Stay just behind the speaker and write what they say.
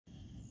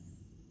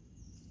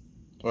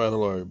All right,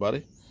 hello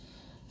everybody.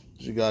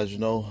 As you guys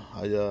know,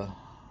 I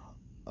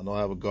know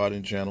I have a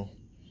gardening channel,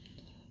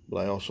 but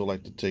I also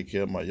like to take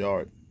care of my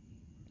yard.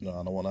 I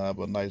don't want to have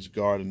a nice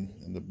garden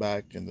in the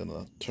back and then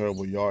a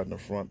terrible yard in the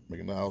front,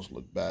 making the house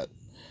look bad.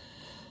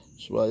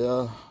 So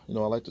I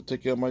like to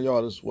take care of my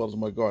yard as well as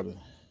my garden.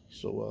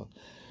 So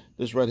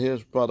this right here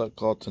is a product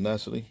called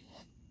Tenacity.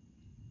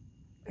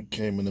 It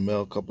came in the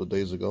mail a couple of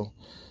days ago.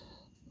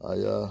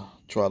 I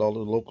tried all the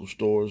local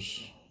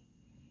stores,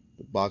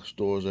 the box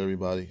stores,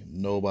 everybody.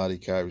 Nobody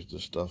carries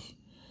this stuff.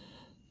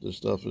 This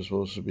stuff is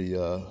supposed to be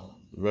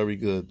very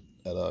good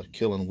at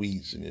killing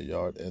weeds in your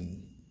yard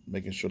and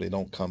making sure they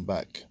don't come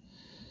back.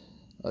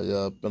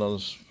 I've been on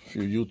a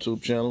few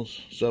YouTube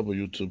channels, several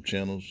YouTube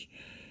channels,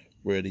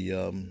 where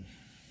the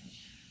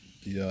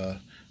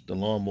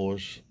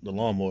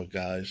lawnmower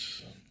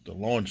guys, the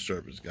lawn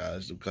service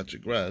guys who cut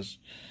your grass,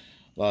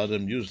 a lot of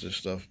them use this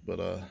stuff, but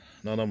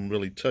none of them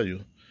really tell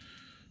you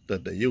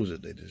that they use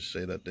it. They just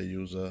say that they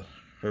use a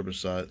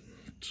herbicide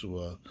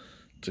to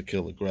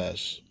kill the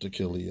grass, to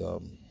kill the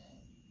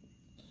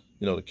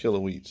to kill the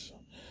weeds.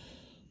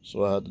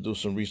 So I had to do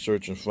some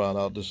research and find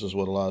out this is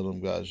what a lot of them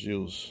guys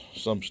use.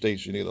 Some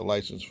states you need a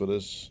license for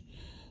this.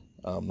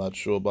 I'm not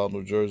sure about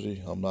New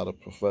Jersey. I'm not a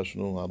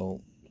professional. I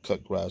don't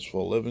cut grass for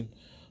a living.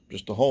 I'm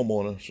just a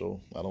homeowner, so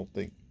I don't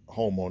think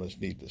homeowners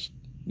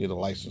need a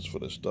license for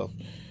this stuff.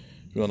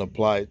 If you want to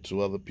apply it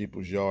to other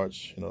people's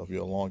yards, if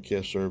you're a lawn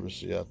care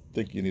service, I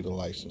think you need a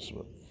license.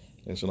 But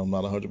like I said, I'm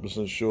not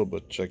 100% sure,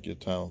 but check your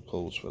town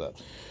codes for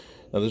that.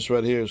 Now this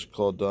right here is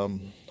called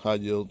high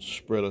yield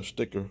spreader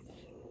sticker.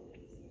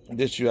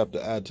 This you have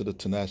to add to the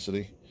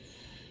Tenacity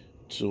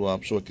to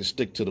so it can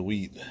stick to the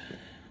weed.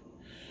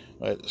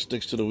 Right, it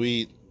sticks to the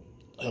weed,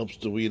 helps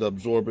the weed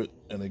absorb it,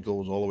 and it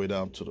goes all the way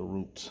down to the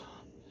root.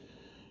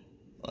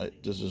 Right,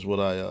 this is what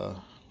I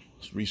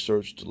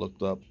researched,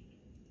 looked up,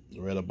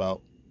 read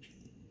about,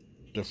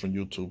 different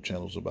YouTube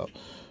channels about.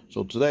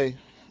 So today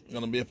I'm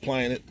gonna be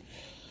applying it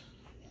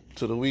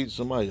to the weeds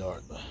in my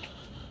yard.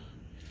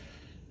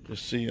 You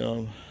see,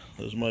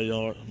 there's my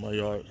yard. I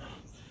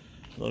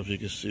don't know if you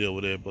can see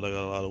over there, but I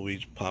got a lot of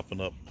weeds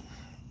popping up.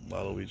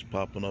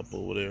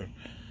 Over there.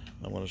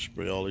 I'm gonna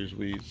spray all these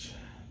weeds,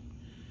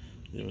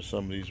 even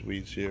some of these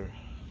weeds here,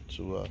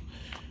 to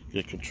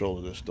get control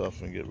of this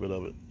stuff and get rid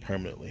of it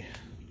permanently.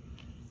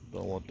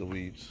 Don't want the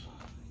weeds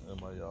in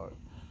my yard.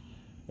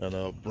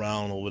 And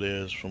brown over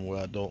there is from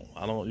where I don't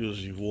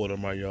usually water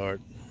my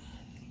yard,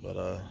 but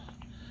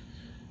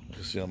you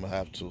can see I'm gonna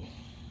have to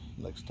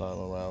next time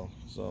around.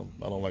 So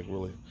I don't like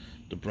really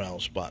the brown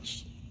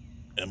spots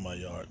in my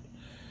yard.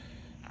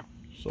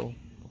 So,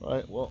 all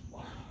right, well,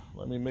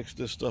 let me mix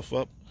this stuff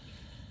up,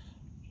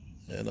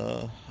 and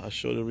I'll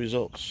show you the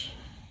results.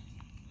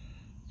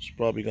 It's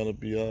probably gonna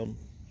be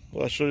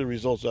I'll show you the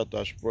results after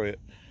I spray it.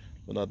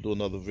 Then I'll do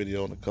another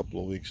video in a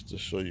couple of weeks to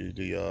show you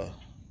the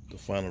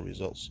final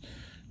results.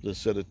 As I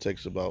said, it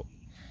takes about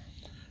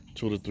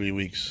 2 to 3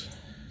 weeks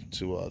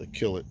to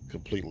kill it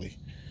completely.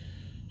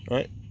 All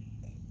right,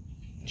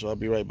 so I'll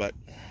be right back.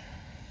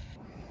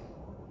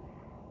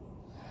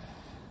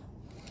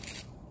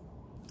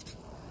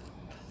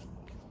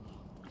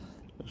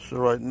 So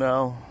right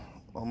now,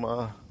 I'm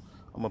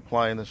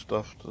applying this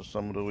stuff to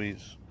some of the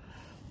weeds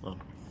that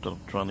I'm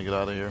trying to get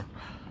out of here.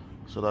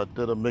 So I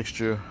did a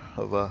mixture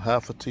of a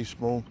half a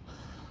teaspoon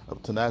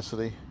of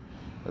Tenacity,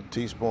 a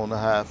teaspoon and a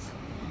half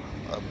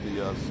of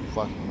the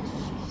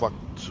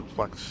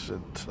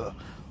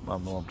I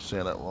know I'm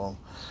saying that wrong.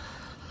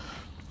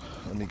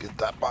 Let me get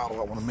that bottle.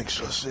 I want to make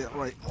sure I say it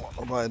right. I want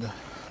nobody to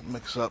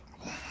mix up.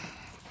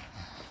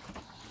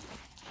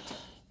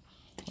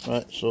 All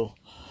right, so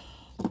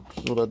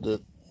this is what I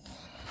did.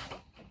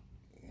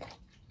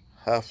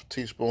 Half a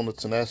teaspoon of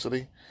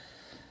Tenacity,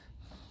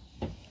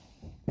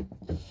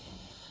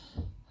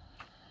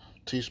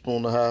 teaspoon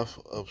and a half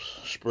of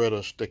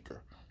spreader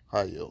sticker,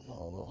 high yield. I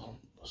don't know.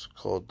 It's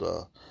called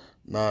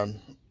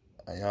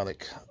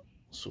non-ionic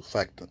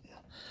surfactant.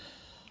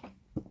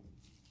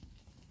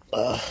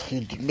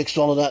 You mix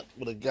all of that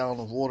with a gallon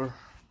of water,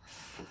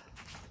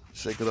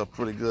 shake it up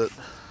pretty good,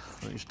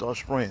 and you start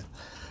spraying.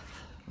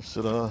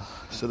 Said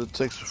it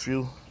takes a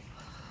few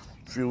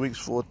weeks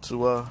for it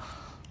to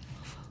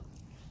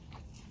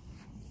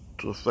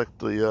affect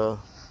the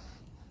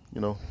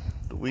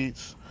the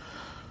weeds.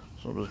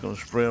 So I'm just gonna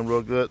spray them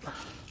real good.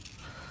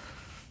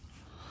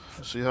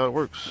 See how it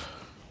works.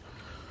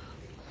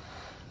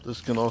 This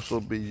can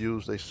also be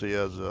used, they say,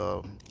 as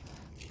a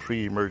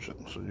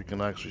pre-emergent, so you can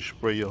actually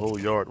spray your whole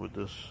yard with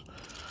this,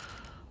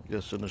 I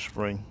guess, in the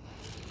spring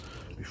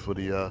before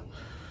the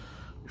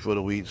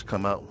weeds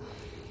come out.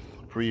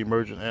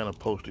 Pre-emergent and a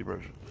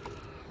post-emergent.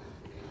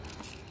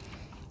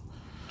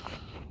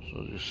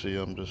 So as you see,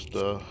 I'm just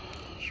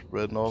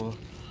spreading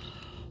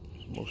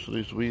most of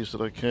these weeds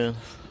that I can.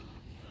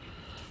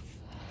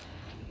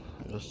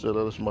 Like I said,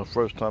 this is my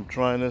first time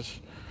trying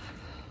this.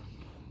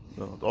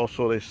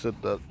 Also, they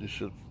said that you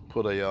should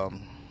put a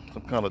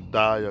some kind of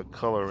dye or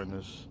color in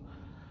this,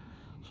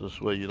 so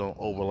this way you don't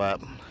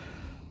overlap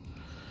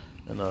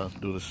and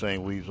do the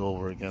same weeds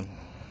over again.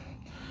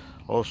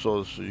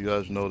 Also, so you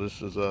guys know,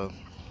 this is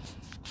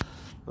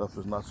stuff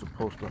is not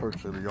supposed to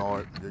hurt your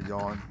yard. Your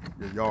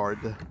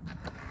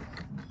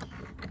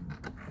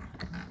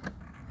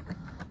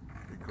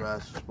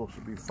grass is supposed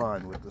to be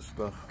fine with this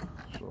stuff.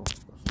 So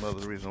that's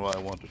another reason why I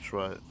want to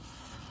try it.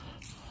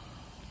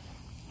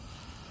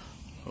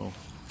 So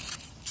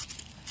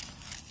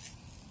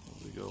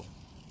there we go.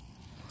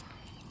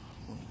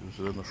 Use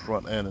it in the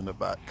front and in the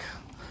back.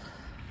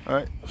 All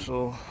right,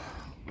 so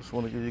just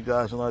want to give you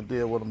guys an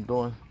idea of what I'm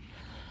doing.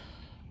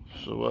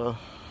 So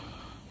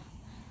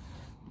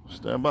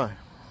stand by.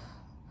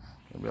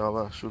 Maybe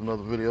I'll shoot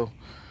another video.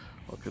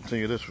 I'll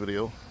continue this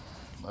video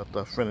after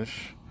I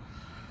finish.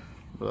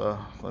 But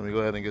let me go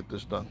ahead and get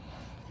this done.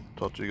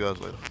 Talk to you guys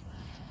later.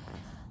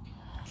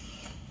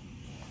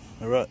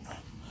 All right,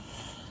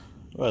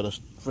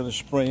 let's finish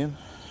spraying.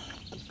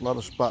 There's a lot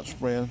of spot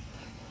spraying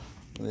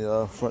in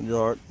the front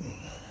yard.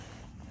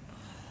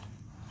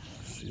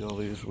 See all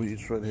these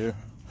weeds right here?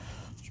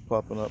 It's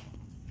popping up.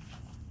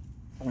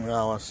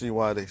 Now I see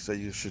why they say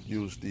you should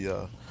use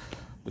the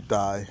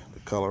dye, the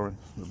coloring,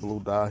 the blue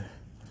dye.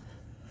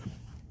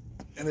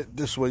 And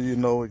this way you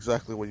know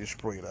exactly where you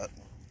spray that.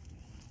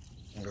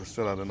 Like I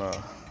said, I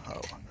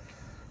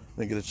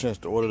didn't get a chance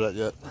to order that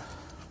yet.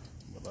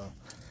 But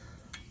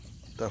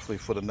definitely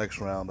for the next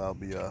round, I'll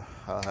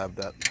have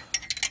that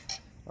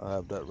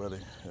ready.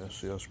 Yeah,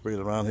 see, I sprayed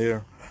around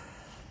here.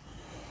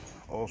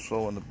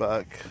 Also in the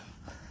back,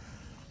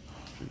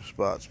 a few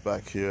spots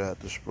back here I had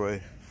to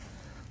spray.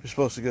 We're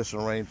supposed to get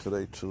some rain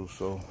today too,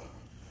 so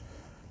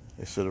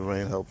they said the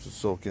rain helps it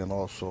soak in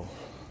also.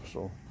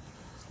 So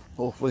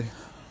hopefully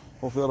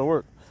that'll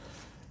work.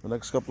 The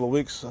next couple of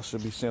weeks, I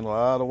should be seeing a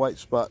lot of white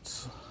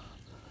spots.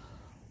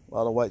 A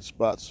lot of white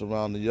spots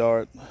around the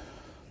yard.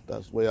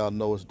 That's the way I'll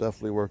know it's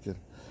definitely working.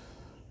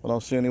 If I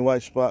don't see any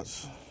white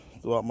spots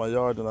throughout my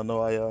yard, then I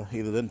know I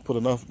either didn't put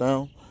enough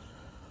down,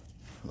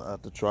 and I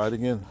have to try it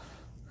again.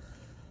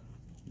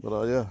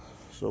 But yeah,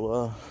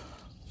 so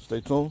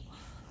stay tuned.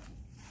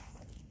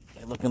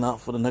 And looking out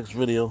for the next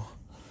video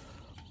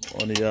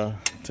on the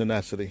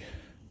Tenacity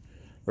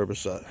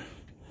herbicide.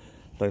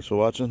 Thanks for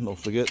watching. Don't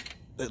forget,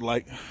 hit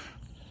like,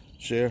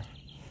 share,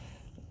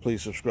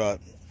 please subscribe,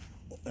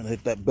 and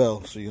hit that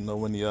bell so you know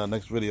when the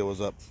next video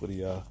is up for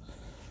the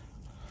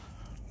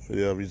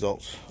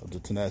results of the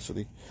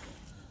Tenacity.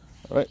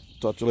 All right,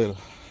 talk to you later.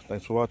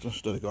 Thanks for watching.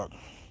 Steady garden.